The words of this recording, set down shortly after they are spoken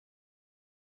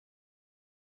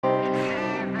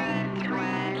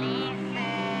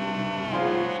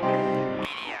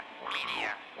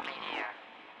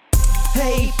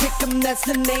Pick'em, that's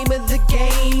the name of the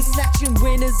game. Snatching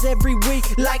winners every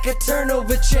week like a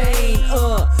turnover chain.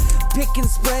 Picking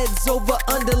spreads over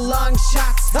under long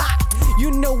shots. Ha!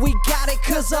 You know we got it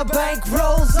cause our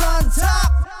bankroll's on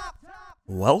top.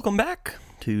 Welcome back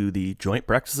to the Joint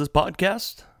Practices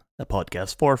Podcast, a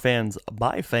podcast for fans,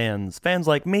 by fans, fans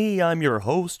like me. I'm your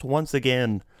host once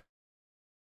again,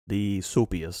 the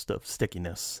soupiest of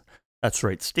stickiness. That's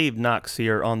right, Steve Knox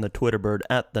here on the Twitter bird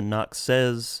at the Knox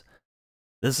Says.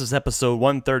 This is episode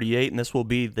 138, and this will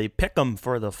be the pick'em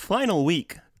for the final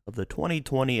week of the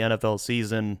 2020 NFL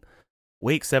season,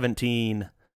 week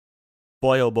 17.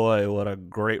 Boy, oh boy, what a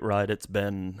great ride it's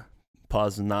been.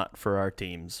 Pause not for our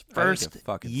teams.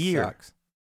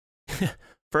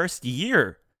 First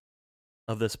year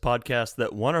of this podcast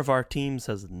that one of our teams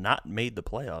has not made the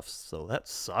playoffs, so that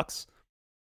sucks.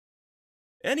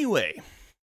 Anyway,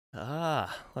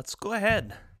 let's go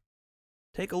ahead.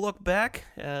 Take a look back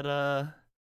at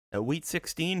week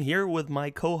 16 here with my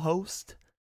co-host,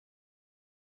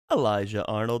 Elijah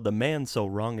Arnold, the man so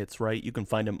wrong it's right. You can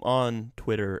find him on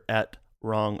Twitter at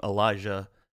WrongElijah.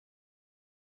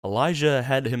 Elijah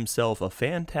had himself a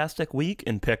fantastic week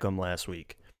in Pick'em last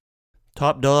week.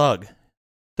 Top dog,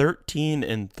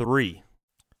 13-3.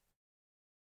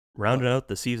 Rounded out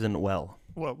the season well.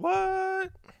 What?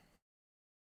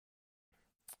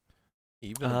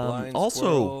 Even a blind also,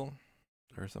 squirrel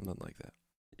or something like that.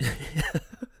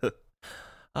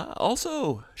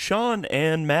 Also, Sean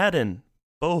and Madden,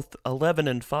 both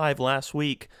 11-5 last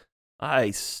week.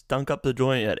 I stunk up the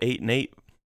joint at 8-8,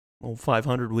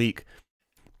 500 week.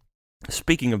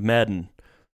 Speaking of Madden,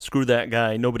 screw that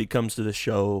guy. Nobody comes to the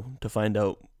show to find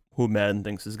out who Madden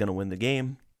thinks is going to win the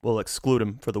game. We'll exclude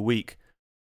him for the week.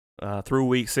 Through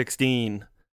week 16,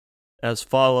 as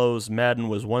follows, Madden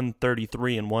was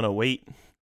 133 and 108.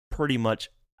 Pretty much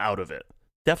out of it.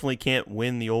 Definitely can't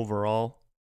win the overall.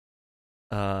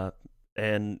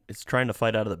 And it's trying to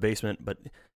fight out of the basement, but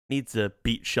needs to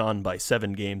beat Sean by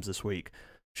 7 games this week.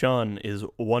 Sean is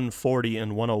 140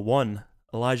 and 101.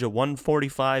 Elijah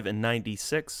 145 and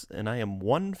 96, and I am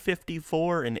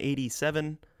 154 and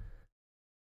 87.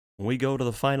 We go to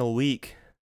the final week,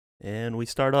 and we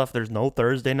start off, there's no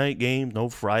Thursday night games, no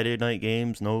Friday night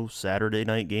games, no Saturday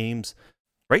night games,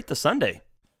 right to Sunday.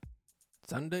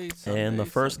 Sunday. And the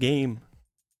first game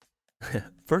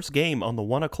on the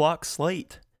 1 o'clock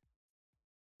slate,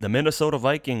 the Minnesota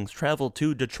Vikings travel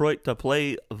to Detroit to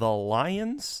play the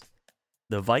Lions.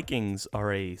 The Vikings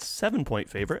are a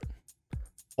 7-point favorite.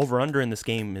 Over-under in this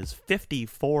game is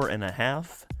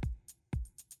 54.5.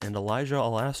 And Elijah,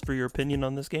 I'll ask for your opinion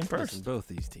on this game first. Listen, both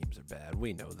these teams are bad.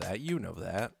 We know that. You know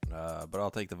that. But I'll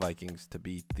take the Vikings to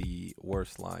beat the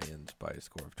worst Lions by a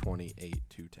score of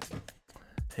 28-10.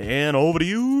 And over to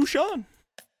you, Sean.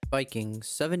 Vikings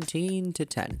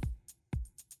 17-10.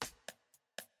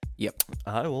 Yep.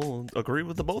 I will agree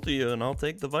with the both of you, and I'll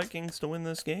take the Vikings to win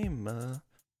this game.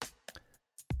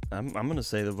 I'm going to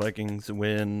say the Vikings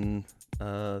win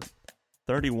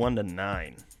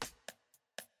 31-9.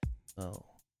 Oh,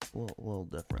 a little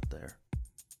different there.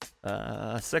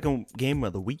 Second game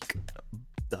of the week.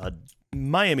 The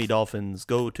Miami Dolphins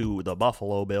go to the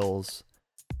Buffalo Bills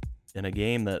in a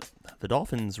game that the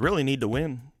Dolphins really need to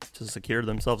win to secure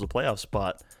themselves a playoff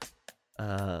spot.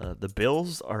 The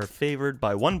Bills are favored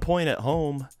by 1 point at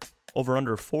home, over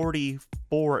under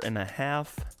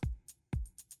 44.5.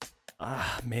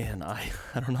 Man, I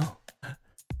don't know. I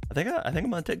think I'm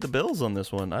gonna take the Bills on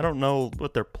this one. I don't know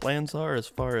what their plans are as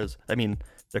far as, I mean,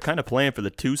 they're kind of playing for the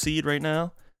 2 seed right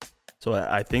now, so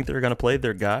I think they're gonna play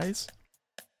their guys.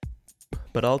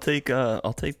 But I'll take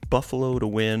Buffalo to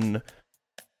win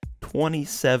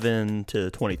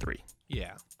 27-23.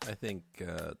 Yeah, I think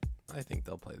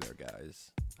they'll play their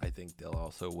guys. I think they'll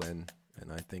also win,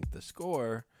 and I think the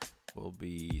score will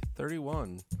be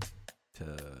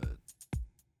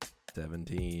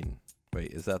 31-17.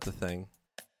 Wait, is that the thing?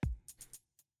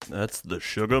 That's the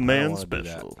Sugar Man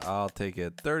special. I'll take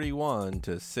it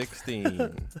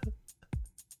 31-16.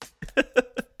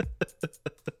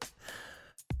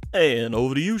 And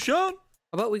over to you, Sean.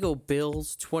 How about we go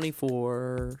Bills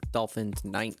 24, Dolphins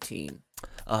 19?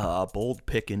 Bold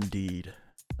pick indeed.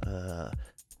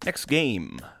 Next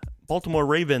game, Baltimore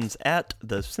Ravens at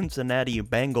the Cincinnati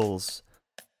Bengals.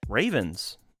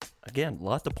 Ravens, again, a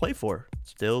lot to play for.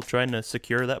 Still trying to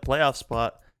secure that playoff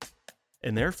spot.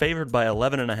 And they're favored by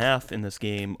 11.5 in this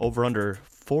game, over under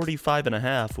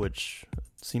 45.5, which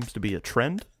seems to be a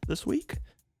trend this week.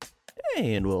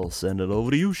 And we'll send it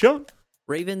over to you, Sean.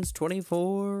 Ravens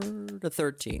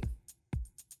 24-13.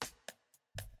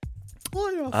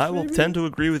 I will tend to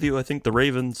agree with you. I think the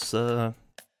Ravens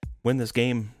win this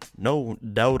game. No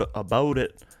doubt about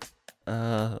it.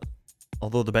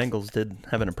 although the Bengals did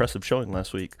have an impressive showing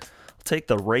last week. I'll take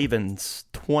the Ravens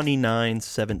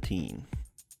 29-17.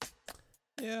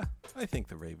 Yeah, I think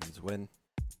the Ravens win.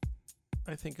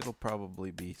 I think it'll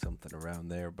probably be something around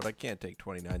there, but I can't take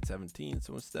 29-17,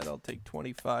 so instead I'll take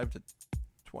 25-22.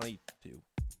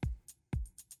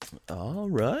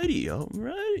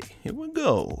 Alrighty, here we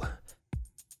go.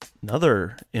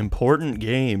 Another important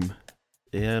game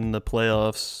in the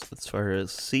playoffs as far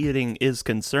as seeding is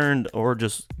concerned, or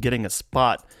just getting a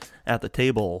spot at the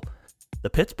table. The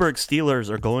Pittsburgh Steelers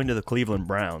are going to the Cleveland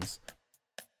Browns.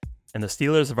 And the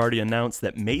Steelers have already announced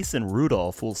that Mason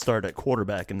Rudolph will start at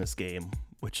quarterback in this game,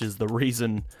 which is the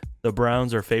reason the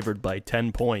Browns are favored by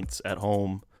 10 points at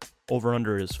home.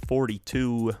 Over-under is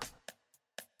 42.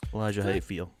 Elijah, how do you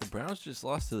feel? The Browns just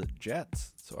lost to the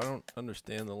Jets, so I don't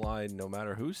understand the line no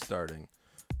matter who's starting.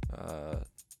 I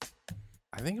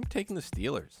think I'm taking the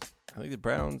Steelers. I think the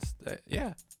Browns,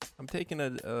 I'm taking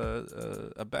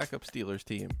a backup Steelers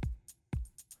team.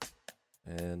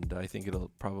 And I think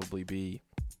it'll probably be,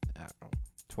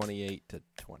 28-20.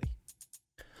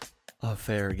 A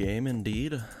fair game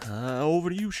indeed. Over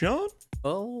to you, Sean.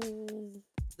 Oh,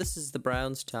 this is the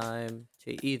Browns' time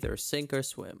to either sink or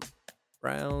swim.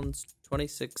 Browns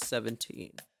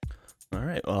 26-17. All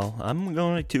right, well, I'm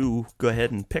going to go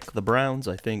ahead and pick the Browns.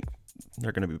 I think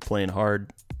they're going to be playing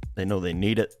hard. They know they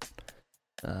need it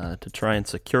to try and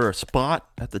secure a spot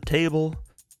at the table.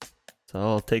 So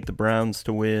I'll take the Browns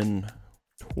to win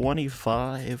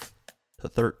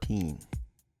 25-13.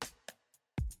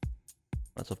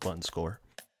 That's a fun score.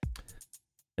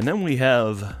 And then we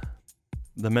have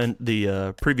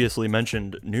the previously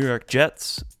mentioned New York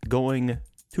Jets going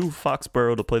to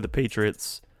Foxborough to play the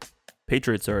Patriots.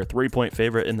 Patriots are a 3-point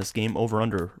favorite in this game, over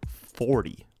under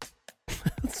 40.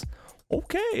 That's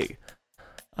okay.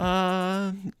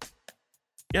 Yeah,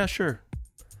 sure.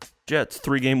 Jets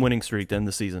 3-game winning streak to end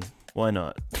the season. Why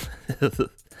not?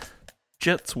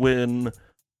 Jets win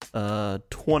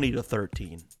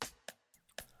 20-13.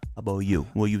 How about you?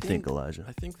 What do you think, Elijah?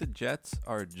 I think the Jets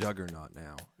are a juggernaut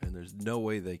now, and there's no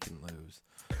way they can lose.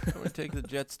 I'm going to take the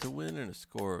Jets to win in a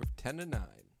score of 10-9.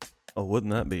 Oh,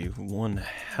 wouldn't that be one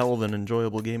hell of an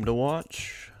enjoyable game to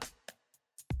watch?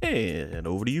 And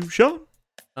over to you, Sean.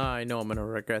 I know I'm going to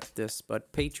regret this,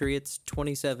 but Patriots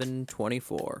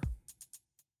 27-24.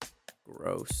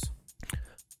 Gross.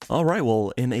 All right,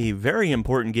 well, in a very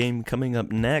important game coming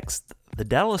up next, the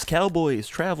Dallas Cowboys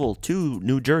travel to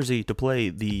New Jersey to play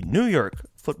the New York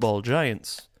Football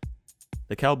Giants.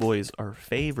 The Cowboys are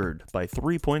favored by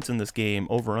 3 points in this game,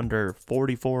 over under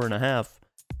 44.5.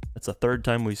 That's the third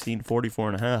time we've seen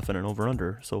 44.5 and an over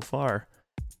under so far.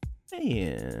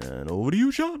 And over to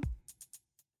you, Sean.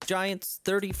 Giants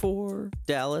 34,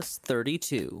 Dallas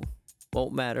 32.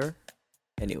 Won't matter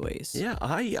anyways. Yeah,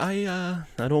 I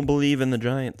don't believe in the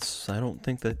Giants. I don't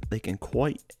think that they can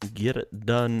quite get it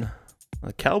done.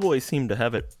 The Cowboys seem to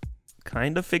have it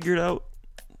kind of figured out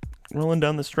rolling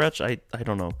down the stretch. I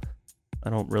don't know. I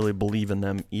don't really believe in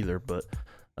them either, but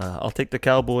I'll take the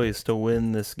Cowboys to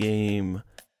win this game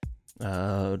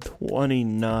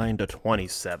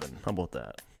 29-27. How about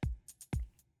that?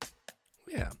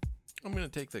 Yeah, I'm going to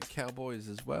take the Cowboys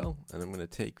as well, and I'm going to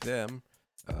take them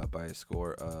by a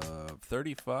score of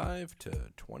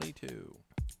 35-22.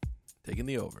 Taking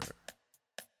the over.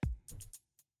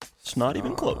 It's not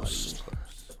even close.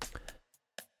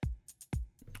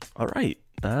 All right.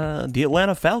 The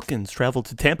Atlanta Falcons travel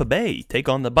to Tampa Bay, take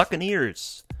on the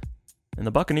Buccaneers. And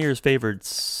the Buccaneers favored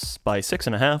by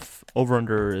 6.5.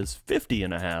 Over-under is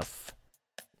 50.5.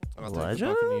 Elijah?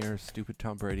 The Buccaneers. Stupid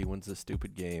Tom Brady wins this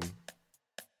stupid game.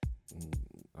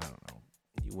 I don't know.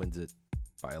 He wins it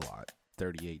by a lot.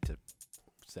 38-17.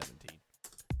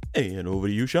 And over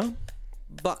to you, Sean.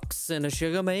 Bucks and a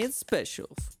Sugar Made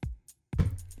special.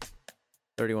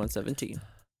 31-17.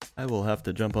 I will have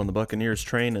to jump on the Buccaneers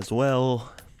train as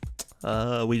well.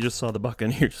 We just saw the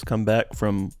Buccaneers come back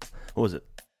from, what was it?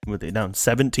 Were they down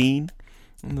 17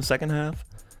 in the second half?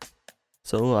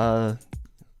 So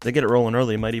they get it rolling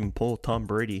early. Might even pull Tom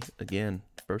Brady again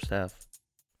first half.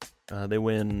 They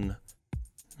win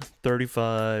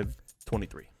 35-23.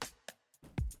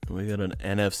 We got an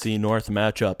NFC North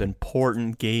matchup.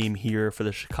 Important game here for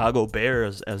the Chicago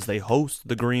Bears as they host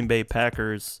the Green Bay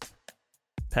Packers.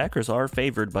 Packers are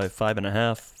favored by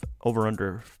 5.5, over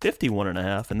under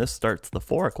 51.5, and this starts the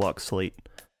 4 o'clock slate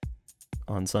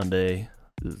on Sunday.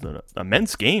 This is an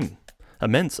immense game,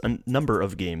 immense number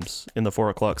of games in the 4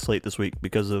 o'clock slate this week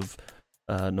because of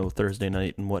no Thursday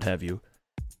night and what have you.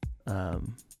 I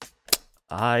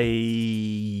want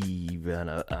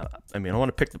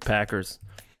to pick the Packers.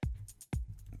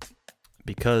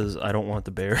 because I don't want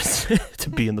the Bears to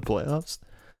be in the playoffs.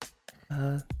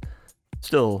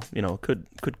 Still,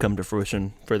 could come to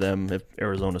fruition for them if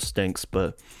Arizona stinks,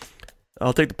 but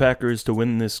I'll take the Packers to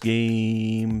win this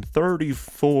game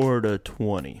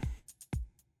 34-20.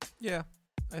 Yeah,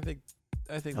 I think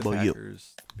How the about you?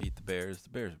 Packers beat the Bears. The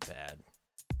Bears are bad.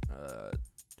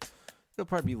 It'll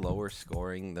probably be lower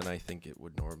scoring than I think it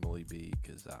would normally be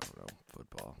because, I don't know,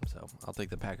 football. So I'll take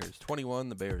the Packers 21,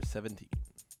 the Bears 17.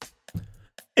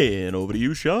 And over to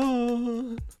you,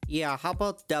 Sean. Yeah, how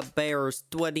about the Bears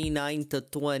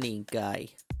 29-20, guy?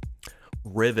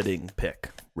 Riveting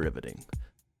pick. Riveting.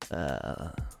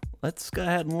 Let's go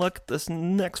ahead and look at this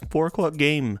next 4 o'clock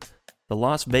game. The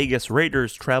Las Vegas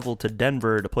Raiders travel to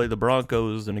Denver to play the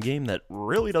Broncos in a game that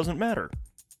really doesn't matter.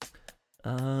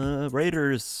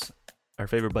 Raiders are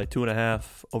favored by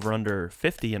 2.5, over under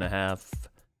 50.5.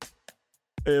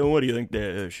 And what do you think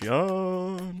there,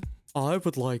 Sean? I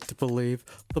would like to believe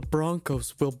the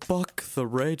Broncos will buck the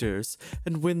Raiders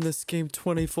and win this game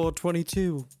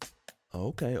 24-22.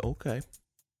 Okay.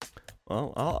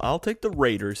 Well, I'll take the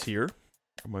Raiders here.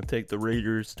 I'm going to take the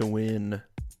Raiders to win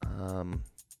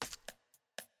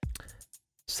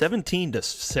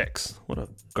 17-6. What a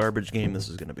garbage game this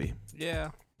is going to be. Yeah,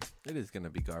 it is going to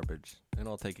be garbage. And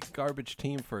I'll take a garbage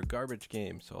team for a garbage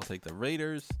game. So I'll take the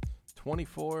Raiders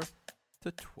 24-12.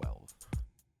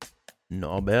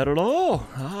 Not bad at all.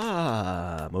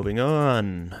 Moving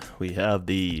on. We have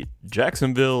the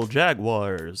Jacksonville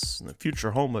Jaguars, the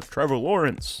future home of Trevor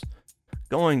Lawrence,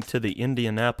 going to the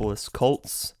Indianapolis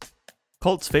Colts.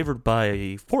 Colts favored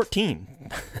by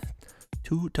 14.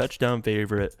 2-touchdown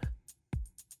favorite.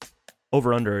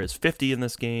 Over-under is 50 in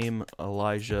this game.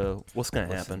 Elijah, what's going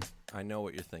to happen? I know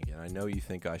what you're thinking. I know you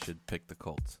think I should pick the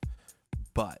Colts.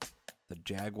 But the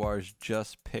Jaguars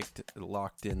just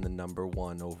locked in the number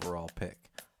 1 overall pick.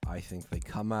 I think they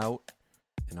come out,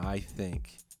 and I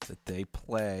think that they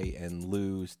play and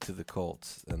lose to the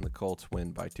Colts, and the Colts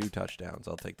win by 2 touchdowns.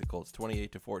 I'll take the Colts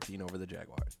 28-14 over the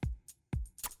Jaguars.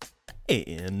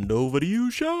 And over to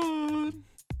you, Sean.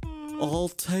 I'll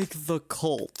take the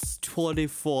Colts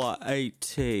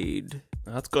 24-18.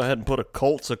 Let's go ahead and put a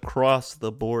Colts across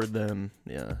the board then.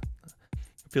 Yeah,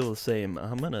 I feel the same.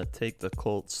 I'm going to take the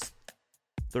Colts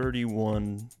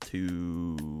 31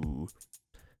 to...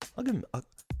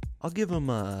 I'll give them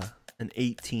an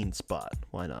 18 spot.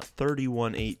 Why not?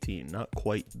 31-18. Not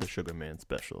quite the Sugar Man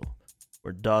special.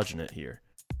 We're dodging it here.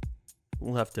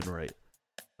 Left and right.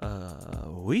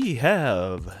 We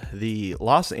have the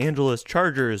Los Angeles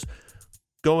Chargers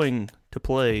going to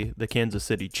play the Kansas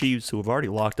City Chiefs, who have already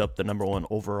locked up the number 1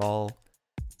 overall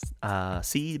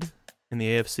seed in the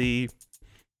AFC.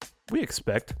 We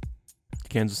expect the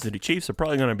Kansas City Chiefs are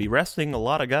probably going to be resting a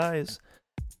lot of guys.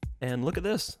 And look at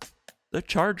this. The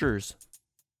Chargers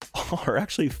are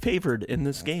actually favored in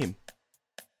this game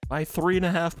by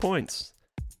 3.5 points.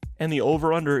 And the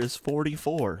over-under is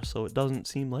 44, so it doesn't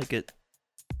seem like it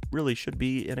really should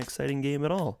be an exciting game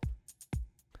at all.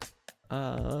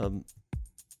 Frig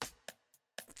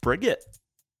it.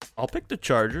 I'll pick the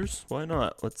Chargers. Why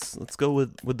not? Let's go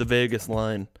with the Vegas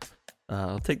line.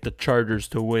 I'll take the Chargers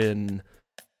to win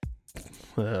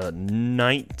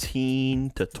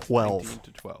 19-12.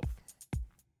 19-12.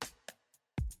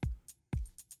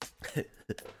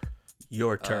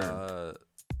 Your turn.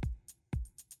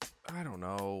 I don't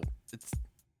know. It's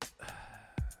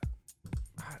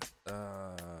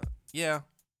yeah.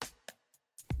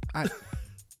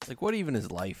 Like, what even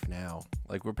is life now?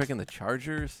 Like, we're picking the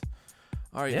Chargers?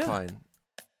 All right, Yeah. fine.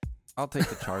 I'll take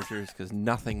the Chargers because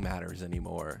nothing matters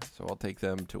anymore. So I'll take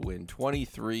them to win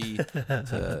 23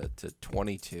 to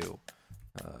 22.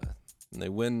 And they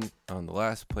win on the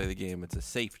last play of the game. It's a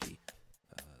safety.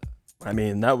 I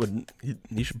mean,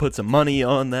 you should put some money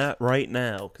on that right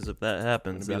now, because if that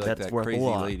happens, Be like that's that worth a crazy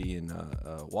lot. lady in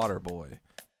Waterboy,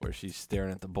 where she's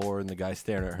staring at the board and the guy's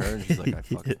staring at her, and she's like, "I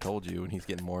fucking told you," and he's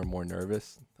getting more and more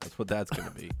nervous. That's what that's gonna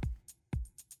be.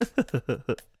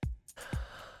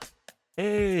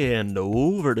 And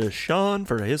over to Sean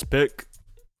for his pick.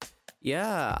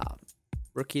 Yeah.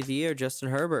 Rookie of the Year, Justin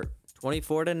Herbert,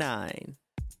 24-9.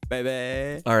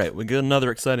 Baby. All right, we got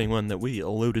another exciting one that we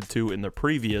alluded to in the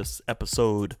previous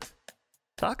episode,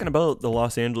 talking about the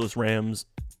Los Angeles Rams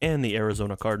and the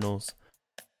Arizona Cardinals.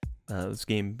 This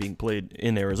game being played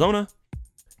in Arizona,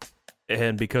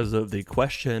 and because of the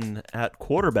question at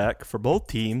quarterback for both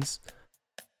teams,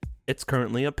 it's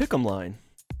currently a pick'em line.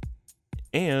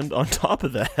 And on top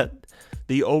of that,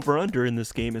 the over-under in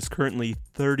this game is currently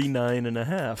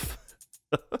 39.5.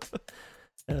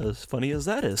 As funny as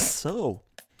that is. So,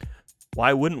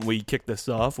 why wouldn't we kick this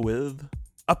off with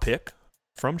a pick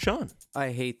from Sean. I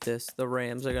hate this. The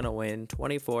Rams are gonna win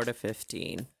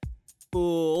 24-15.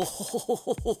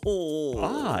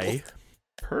 I,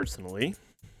 personally,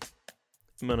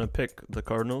 am going to pick the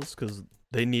Cardinals because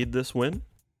they need this win.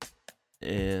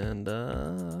 And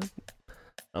I'm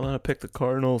going to pick the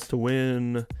Cardinals to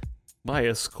win by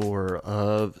a score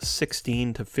of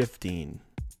 16-15.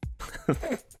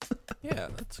 Yeah,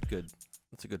 that's a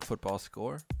good football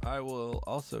score. I will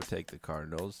also take the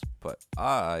Cardinals, but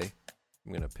I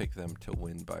am going to pick them to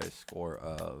win by a score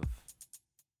of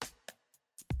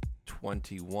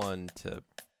 21-13.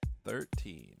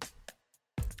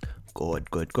 Good.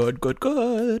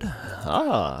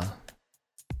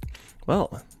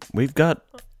 Well, we've got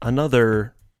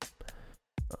another.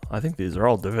 I think these are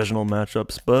all divisional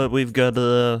matchups, but we've got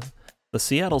the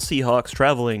Seattle Seahawks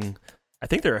traveling. I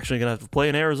think they're actually going to have to play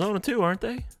in Arizona too, aren't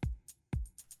they?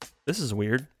 This is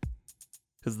weird.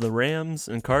 Because the Rams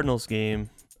and Cardinals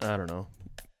game, I don't know.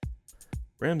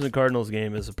 Rams and Cardinals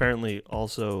game is apparently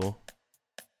also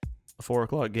a 4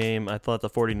 o'clock game. I thought the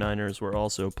 49ers were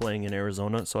also playing in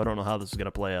Arizona, so I don't know how this is going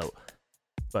to play out.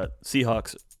 But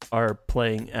Seahawks are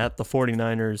playing at the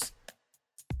 49ers.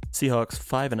 Seahawks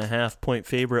 5.5 point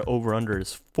favorite. Over under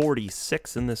is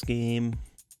 46 in this game.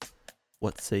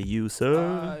 What say you, sir?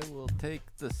 I will take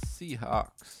the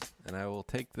Seahawks, and I will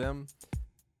take them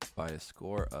by a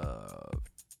score of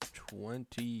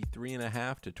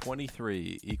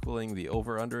 23.5-23, equaling the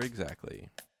over-under exactly.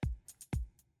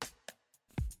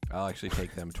 I'll actually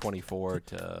take them 24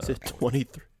 to... Is it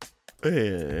 23?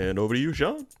 And over to you,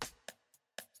 Sean.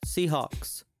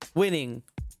 Seahawks winning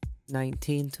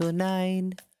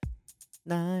 19-9.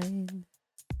 9.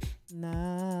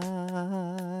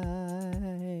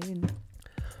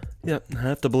 Yep, I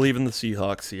have to believe in the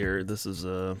Seahawks here. This is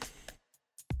a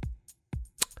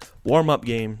warm-up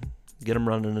game. Get them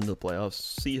running into the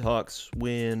playoffs. Seahawks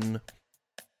win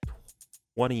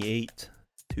 28-14.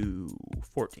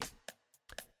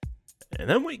 And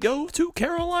then we go to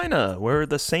Carolina, where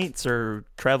the Saints are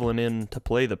traveling in to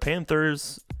play the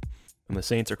Panthers. And the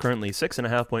Saints are currently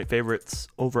 6.5 point favorites,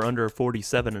 over under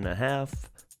 47.5.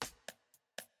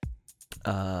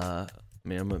 I'll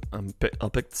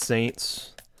pick the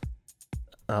Saints.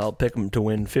 I'll pick them to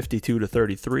win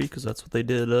 52-33 because that's what they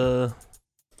did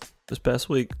this past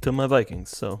week to my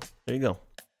Vikings. So there you go,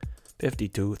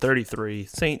 52-33.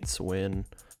 Saints win.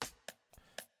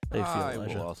 I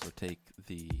will also take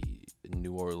the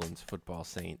New Orleans Football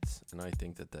Saints, and I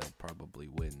think that they'll probably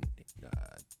win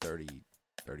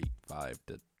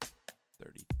 35-32.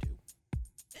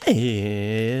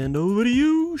 And over to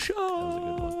you, Sean.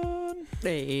 That was a good one.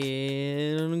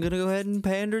 And I'm going to go ahead and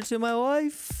pander to my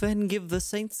wife and give the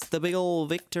Saints the big old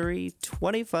victory,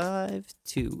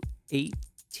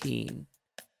 25-18.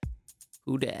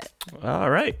 Who dat?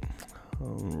 All right.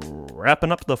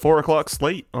 Wrapping up the 4 o'clock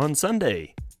slate on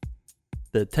Sunday.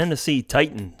 The Tennessee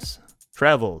Titans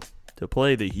traveled to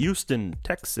play the Houston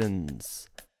Texans.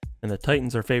 And the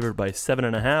Titans are favored by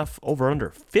 7.5, over under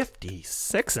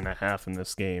 56.5 in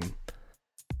this game.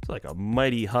 It's like a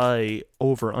mighty high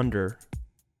over under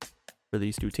for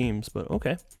these two teams, but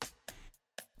okay.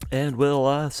 And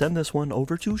we'll send this one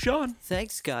over to Sean.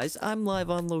 Thanks, guys. I'm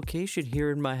live on location here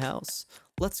in my house.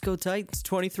 Let's go Titans,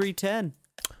 23-10.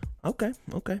 Okay.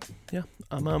 Yeah,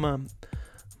 I'm gonna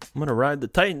ride the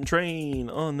Titan train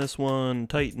on this one.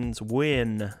 Titans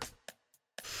win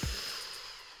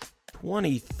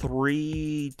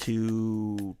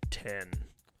 23-10.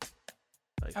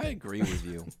 I agree with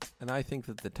you, and I think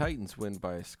that the Titans win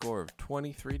by a score of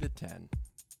 23-10.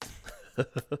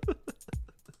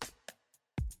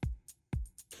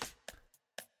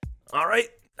 All right.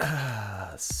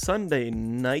 Sunday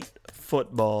night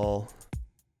football.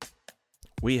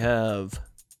 We have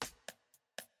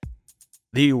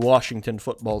the Washington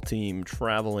football team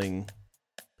traveling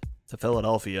to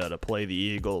Philadelphia to play the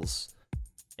Eagles.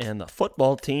 And the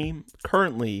football team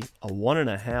currently a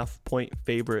 1.5 point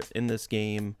favorite in this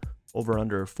game, over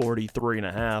under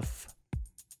 43.5.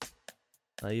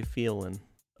 How you feeling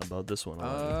about this one?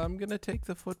 I'm gonna take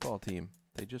the football team.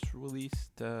 They just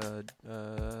released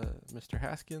Mr.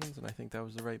 Haskins, and I think that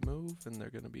was the right move. And they're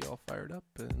gonna be all fired up.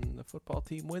 And the football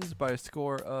team wins by a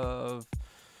score of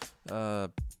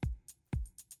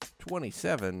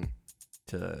 27-17.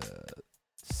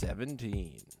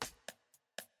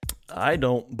 I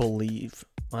don't believe.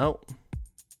 Well,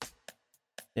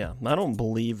 yeah, I don't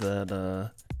believe that.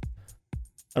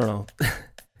 I don't know.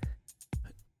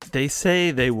 They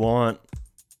say they want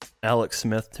Alex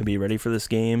Smith to be ready for this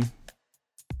game,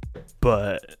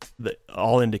 but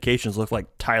all indications look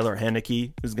like Tyler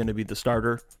Heineke is going to be the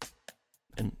starter,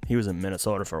 and he was in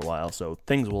Minnesota for a while, so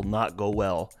things will not go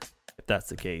well if that's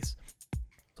the case.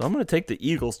 So I'm going to take the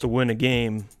Eagles to win a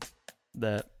game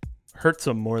that hurts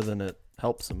them more than it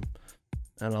helps them.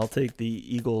 And I'll take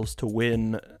the Eagles to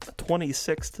win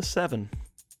 26-7.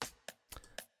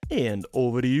 And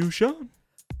over to you, Sean.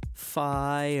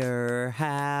 Fire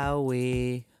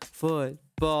Howie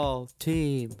football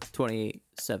team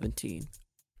 2017.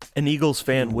 An Eagles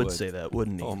fan He would would. say that,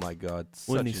 wouldn't he? Oh my God,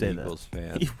 Wouldn't such he say an that? Eagles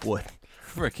fan. He would.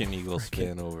 Frickin' Eagles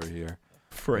fan over here.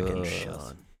 Frickin' Ugh.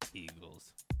 Sean.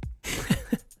 Eagles.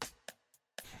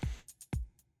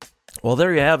 Well,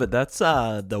 there you have it. That's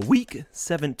the Week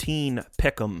 17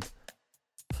 Pick'em.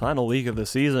 Final week of the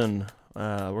season.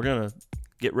 We're going to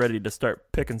get ready to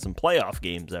start picking some playoff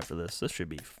games after this. This should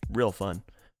be real fun.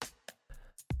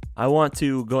 I want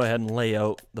to go ahead and lay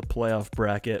out the playoff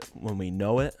bracket when we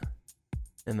know it.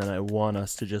 And then I want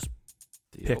us to just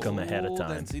pick them ahead of old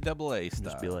time. NCAA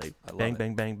style. Just be like, I love bang, it.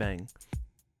 bang, bang, bang.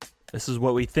 This is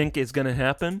what we think is going to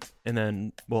happen. And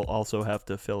then we'll also have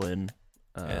to fill in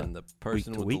And the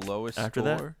person to with week the lowest after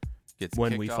that, score gets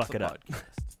when kicked we off fuck the it up. podcast.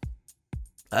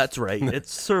 That's right.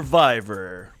 It's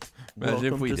Survivor. Imagine if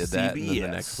Welcome we to did that, and then the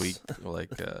CBS. next week, like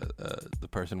the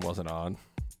person wasn't on.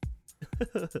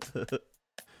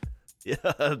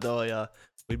 Yeah, no, yeah.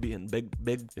 We'd be in big.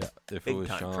 Yeah, if Big it was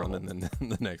time Sean, trouble. and then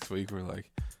the next week we're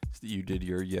like, you did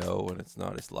your yo, and it's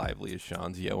not as lively as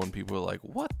Sean's yo, and people are like,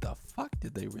 what the fuck?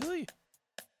 Did they really?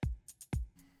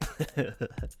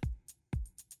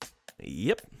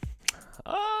 Yep.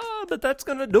 But that's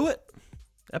going to do it.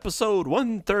 Episode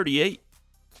 138.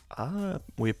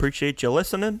 We appreciate you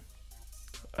listening.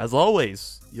 As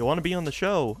always, you want to be on the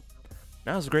show,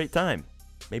 now's a great time.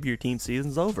 Maybe your team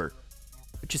season's over,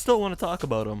 but you still want to talk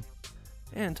about them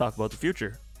and talk about the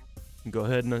future. You can go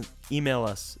ahead and email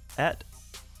us at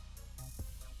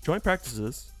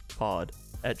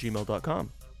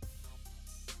jointpracticespod@gmail.com.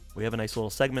 We have a nice little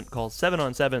segment called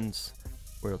 7-on-7s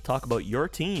where we'll talk about your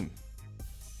team.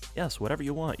 Yes, whatever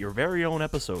you want. Your very own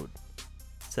episode.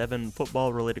 7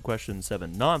 football-related questions,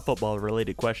 7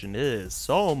 non-football-related questions. It is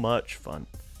so much fun.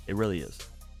 It really is.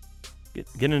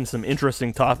 Get into some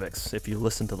interesting topics if you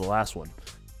listen to the last one.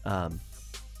 But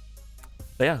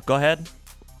yeah, go ahead.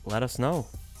 Let us know.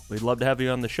 We'd love to have you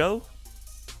on the show.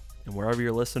 And wherever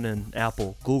you're listening,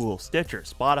 Apple, Google, Stitcher,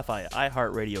 Spotify,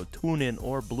 iHeartRadio, TuneIn,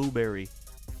 or Blueberry,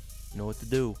 you know what to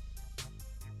do.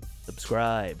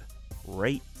 Subscribe,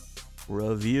 rate,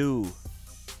 review.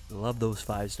 Love those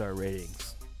 5-star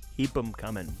ratings. Keep them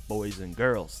coming, boys and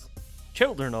girls.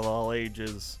 Children of all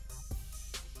ages.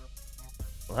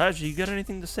 Well, Haj, you got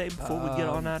anything to say before we get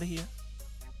on out of here?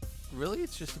 Really,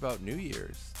 it's just about New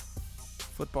Year's.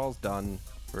 Football's done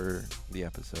for the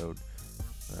episode.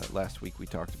 Last week we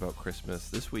talked about Christmas.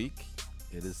 This week,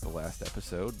 it is the last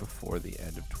episode before the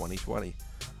end of 2020.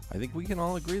 I think we can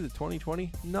all agree that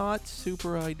 2020, not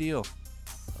super ideal.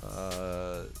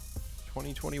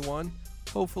 2021,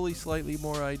 hopefully slightly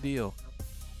more ideal.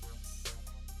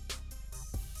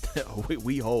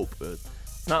 we hope. But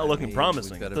it's not looking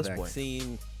promising We've got at this a point.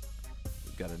 vaccine.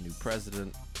 We've got a new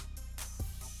president.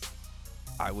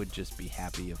 I would just be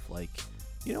happy if,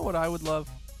 you know what I would love?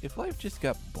 If life just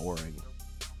got boring.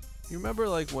 You remember,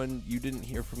 when you didn't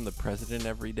hear from the president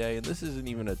every day? And this isn't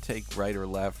even a take right or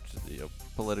left,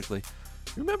 politically.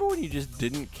 You remember when you just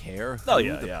didn't care who the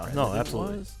president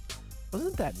absolutely. was?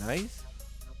 Wasn't that nice?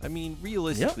 I mean,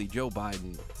 realistically, Joe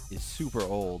Biden is super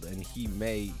old, and he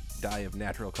may die of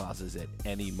natural causes at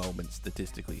any moment,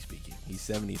 statistically speaking. He's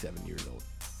 77 years old.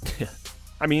 Yeah.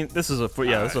 I mean, this is a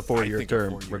 4-year I think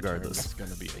term, a 4-year regardless. Term is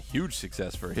going to be a huge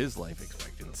success for his life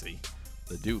expectancy.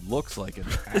 The dude looks like an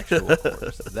actual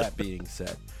corpse. That being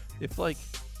said, if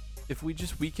we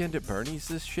just Weekend at Bernie's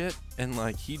this shit, and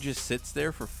he just sits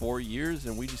there for 4 years,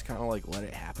 and we just kind of let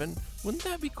it happen, wouldn't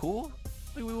that be cool?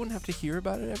 We wouldn't have to hear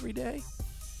about it every day.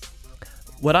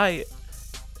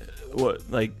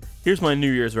 Here's my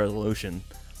New Year's resolution.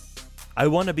 I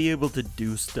want to be able to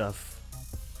do stuff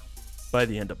by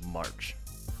the end of March.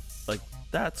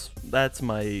 That's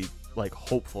my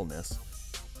hopefulness.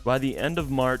 By the end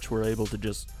of March, we're able to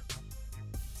just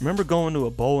remember going to a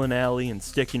bowling alley and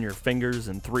sticking your fingers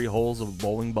in 3 holes of a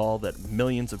bowling ball that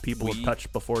millions of people have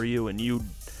touched before you, and you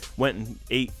went and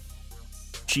ate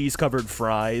cheese-covered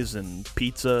fries and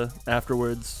pizza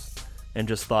afterwards, and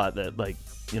just thought that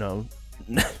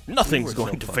nothing's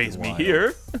going to faze me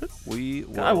here.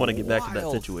 I want to get back to that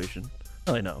situation.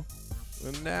 I know.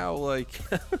 And now,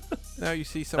 now you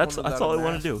see someone That's without all a I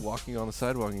wanna mask do. walking on the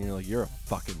sidewalk, and you're like, you're a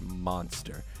fucking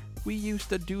monster. We used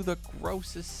to do the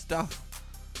grossest stuff.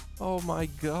 Oh my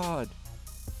god.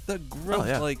 The gross, Oh,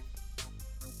 yeah.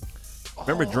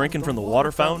 Remember drinking from the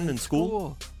water fountain in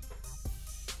school?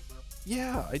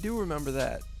 Yeah, I do remember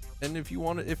that. And if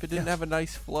it didn't have a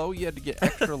nice flow, you had to get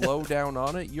extra low down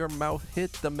on it. Your mouth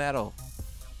hit the metal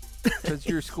because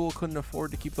your school couldn't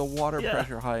afford to keep the water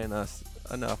pressure high enough.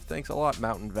 Thanks a lot,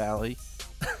 Mountain Valley.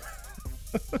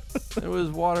 It was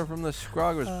water from the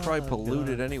Scrog. It was probably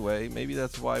polluted anyway. Maybe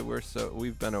that's why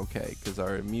we've been okay, because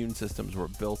our immune systems were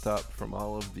built up from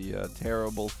all of the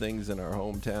terrible things in our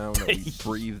hometown that we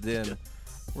breathed in.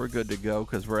 We're good to go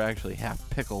because we're actually half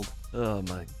pickled. Oh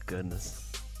my goodness.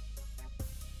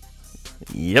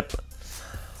 Yep.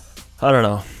 I don't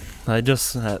know. I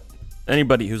just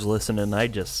anybody who's listening, I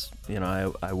just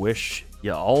I wish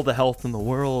you all the health in the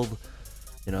world.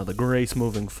 The grace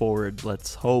moving forward.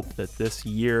 Let's hope that this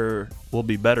year will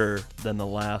be better than the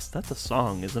last. That's a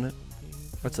song, isn't it?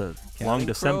 That's a Counting long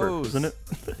December, Crows. isn't it?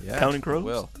 Yeah, Counting Crows? It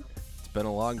will. It's been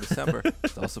a long December.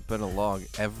 It's also been a long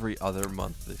every other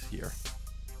month this year.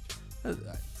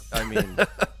 I mean,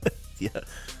 yeah.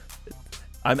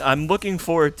 I'm looking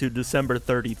forward to December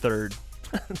 33rd.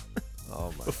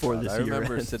 Oh my Before God. this I year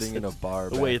remember ends. sitting in a bar.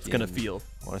 The way back it's gonna in, feel.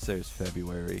 I want to say it was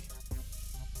February,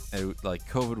 and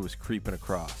COVID was creeping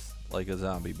across like a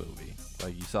zombie movie.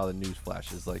 Like you saw the news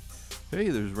flashes, like, hey,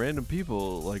 there's random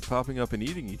people like popping up and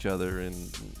eating each other in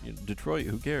Detroit.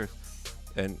 Who cares?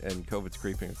 And COVID's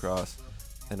creeping across,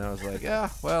 and I was like, yeah,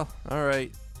 well, all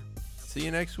right. See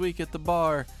you next week at the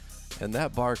bar. And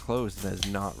that bar closed and has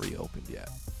not reopened yet.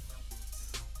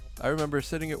 I remember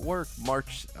sitting at work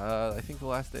March, I think the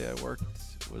last day I worked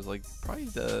was like probably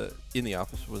in the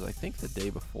office was I think the day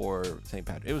before St.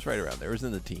 Patrick. It was right around there. It was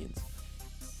in the teens.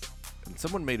 And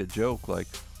someone made a joke like,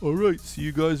 all right, see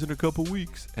you guys in a couple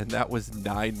weeks. And that was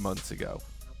 9 months ago.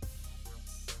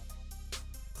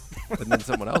 And then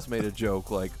someone else made a joke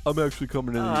like, I'm actually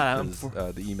coming in because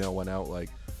the email went out like,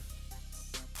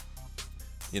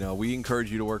 we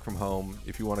encourage you to work from home.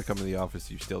 If you want to come to the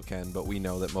office, you still can, but we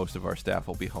know that most of our staff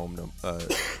will be home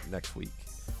next week.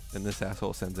 And this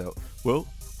asshole sends out, well,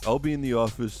 I'll be in the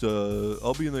office.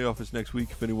 I'll be in the office next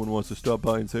week if anyone wants to stop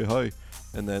by and say hi.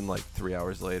 And then like 3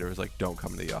 hours later, it's like, don't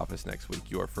come to the office next week.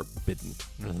 You are forbidden.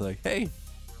 And I was like, hey,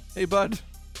 bud,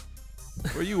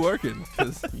 where are you working?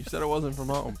 Because you said it wasn't from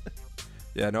home.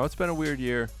 Yeah, no, it's been a weird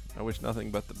year. I wish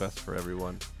nothing but the best for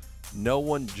everyone. No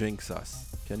one jinx us.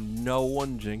 Can no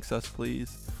one jinx us,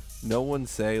 please? No one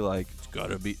say, like,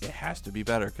 it has to be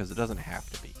better, because it doesn't have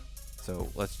to be. So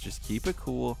let's just keep it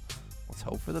cool. Let's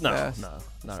hope for the best.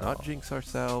 Let's not jinx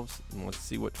ourselves, and let's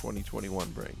see what 2021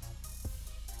 brings.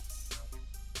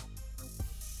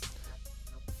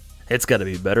 It's got to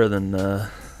be better than.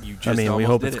 We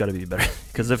hope it's got to be better.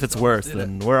 Because if it's worse,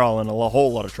 then we're all in a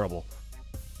whole lot of trouble.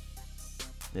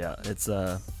 Yeah, it's.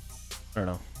 I don't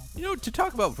know. To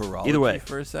talk about virology Either way,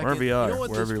 for a second, wherever you are, what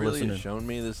wherever this you're really listening. has shown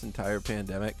me this entire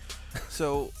pandemic.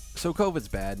 So COVID's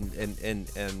bad,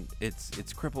 and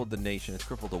it's crippled the nation, it's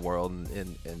crippled the world,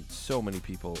 and so many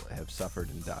people have suffered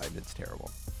and died. It's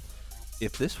terrible.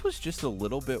 If this was just a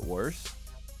little bit worse,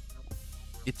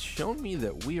 it's shown me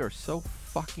that we are so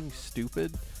fucking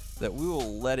stupid that we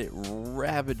will let it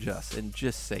ravage us and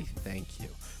just say thank you,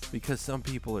 because some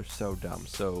people are so dumb.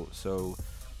 So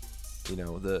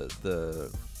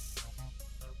the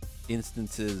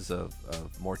instances of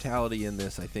mortality in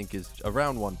this, I think, is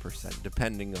around 1%,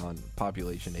 depending on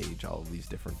population, age, all of these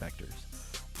different vectors.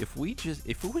 If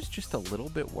it was just a little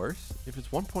bit worse, if it's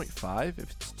 1.5,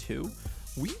 if it's 2,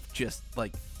 we've just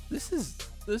this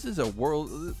is a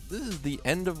world. This is the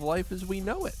end of life as we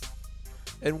know it.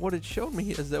 And what it showed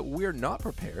me is that we're not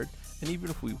prepared. And even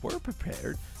if we were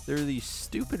prepared, there are these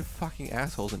stupid fucking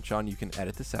assholes. And Sean, you can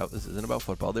edit this out. This isn't about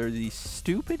football. There are these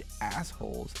stupid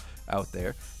assholes out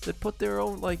there that put their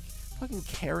own fucking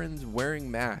Karens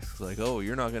wearing masks. Like, oh,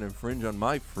 you're not going to infringe on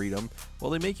my freedom. Well,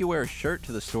 they make you wear a shirt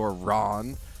to the store,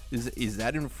 Ron. Is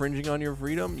that infringing on your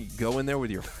freedom? You go in there with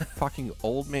your fucking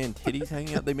old man titties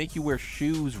hanging out. They make you wear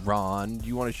shoes, Ron. Do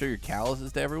you want to show your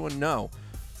calluses to everyone? No.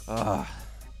 I'm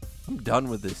done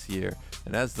with this year.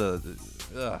 And as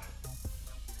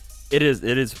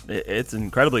It's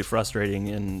incredibly frustrating,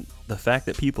 and the fact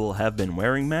that people have been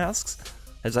wearing masks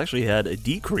has actually had a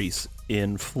decrease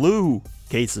in flu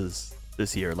cases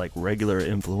this year, like regular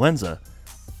influenza.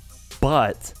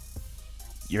 But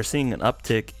you're seeing an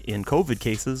uptick in COVID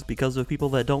cases because of people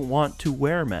that don't want to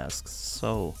wear masks.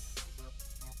 So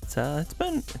it's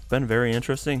been very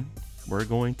interesting. We're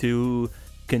going to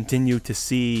continue to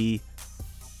see,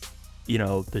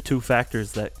 the two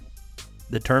factors that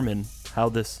determine how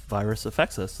this virus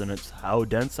affects us, and it's how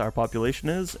dense our population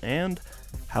is and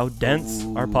how dense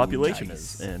our population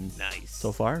is. And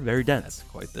so far, very dense. That's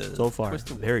quite the so far,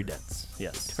 twist of very words. dense.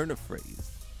 Yes. Turn of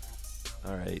phrase.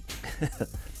 All right.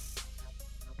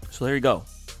 So there you go.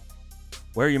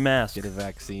 Wear your mask. Get a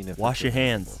vaccine. If Wash it's your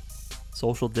available. hands.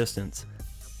 Social distance.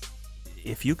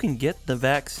 If you can get the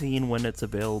vaccine when it's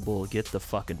available, get the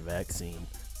fucking vaccine.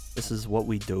 This is what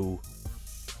we do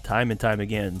time and time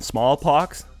again.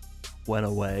 Smallpox went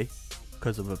away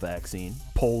because of a vaccine.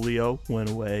 Polio went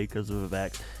away because of a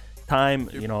vaccine.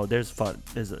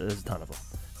 There's a ton of them.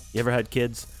 You ever had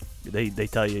kids? They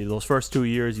tell you those first 2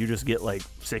 years you just get like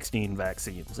 16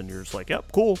 vaccines, and you're just like, yep,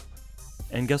 cool.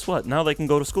 And guess what? Now they can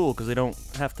go to school because they don't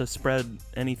have to spread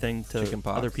anything to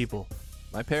Chickenpox. other people.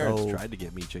 My parents tried to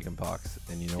get me chickenpox,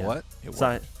 and you know what? It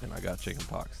worked, and I got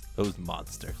chickenpox. Those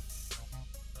monsters.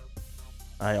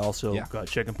 I also got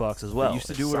chickenpox as well. They used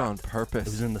to do it on purpose.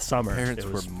 It was in the summer. Parents it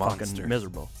was were monsters. fucking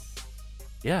miserable.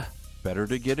 Yeah. Better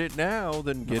to get it now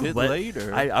than get it But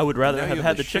later. I would rather now have you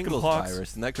had the shingles chickenpox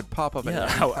virus, and that could pop up at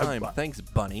Yeah, any I- time. Thanks,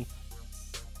 Bunny.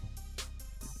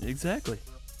 Exactly.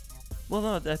 Well,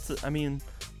 no, that's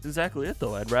exactly it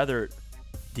though. I'd rather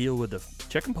deal with the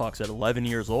chickenpox at 11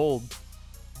 years old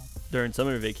during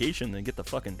summer vacation than get the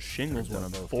fucking shingles when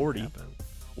I'm 40.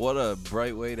 What a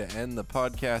bright way to end the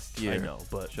podcast year. I know,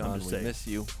 but I'm Sean, just we saying. miss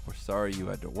you. We're sorry you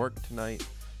had to work tonight.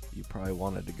 You probably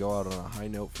wanted to go out on a high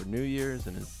note for New Year's,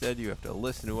 and instead you have to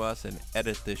listen to us and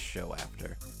edit this show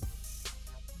after.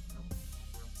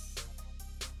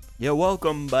 You're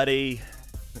welcome, buddy.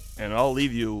 And I'll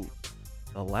leave you.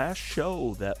 The last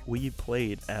show that we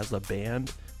played as a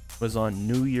band was on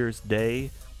New Year's Day,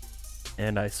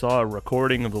 and I saw a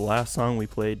recording of the last song we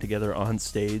played together on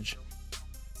stage.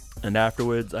 And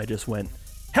afterwards, I just went,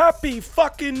 Happy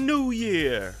fucking New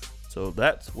Year! So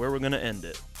that's where we're going to end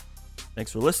it.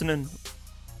 Thanks for listening.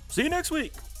 See you next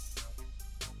week.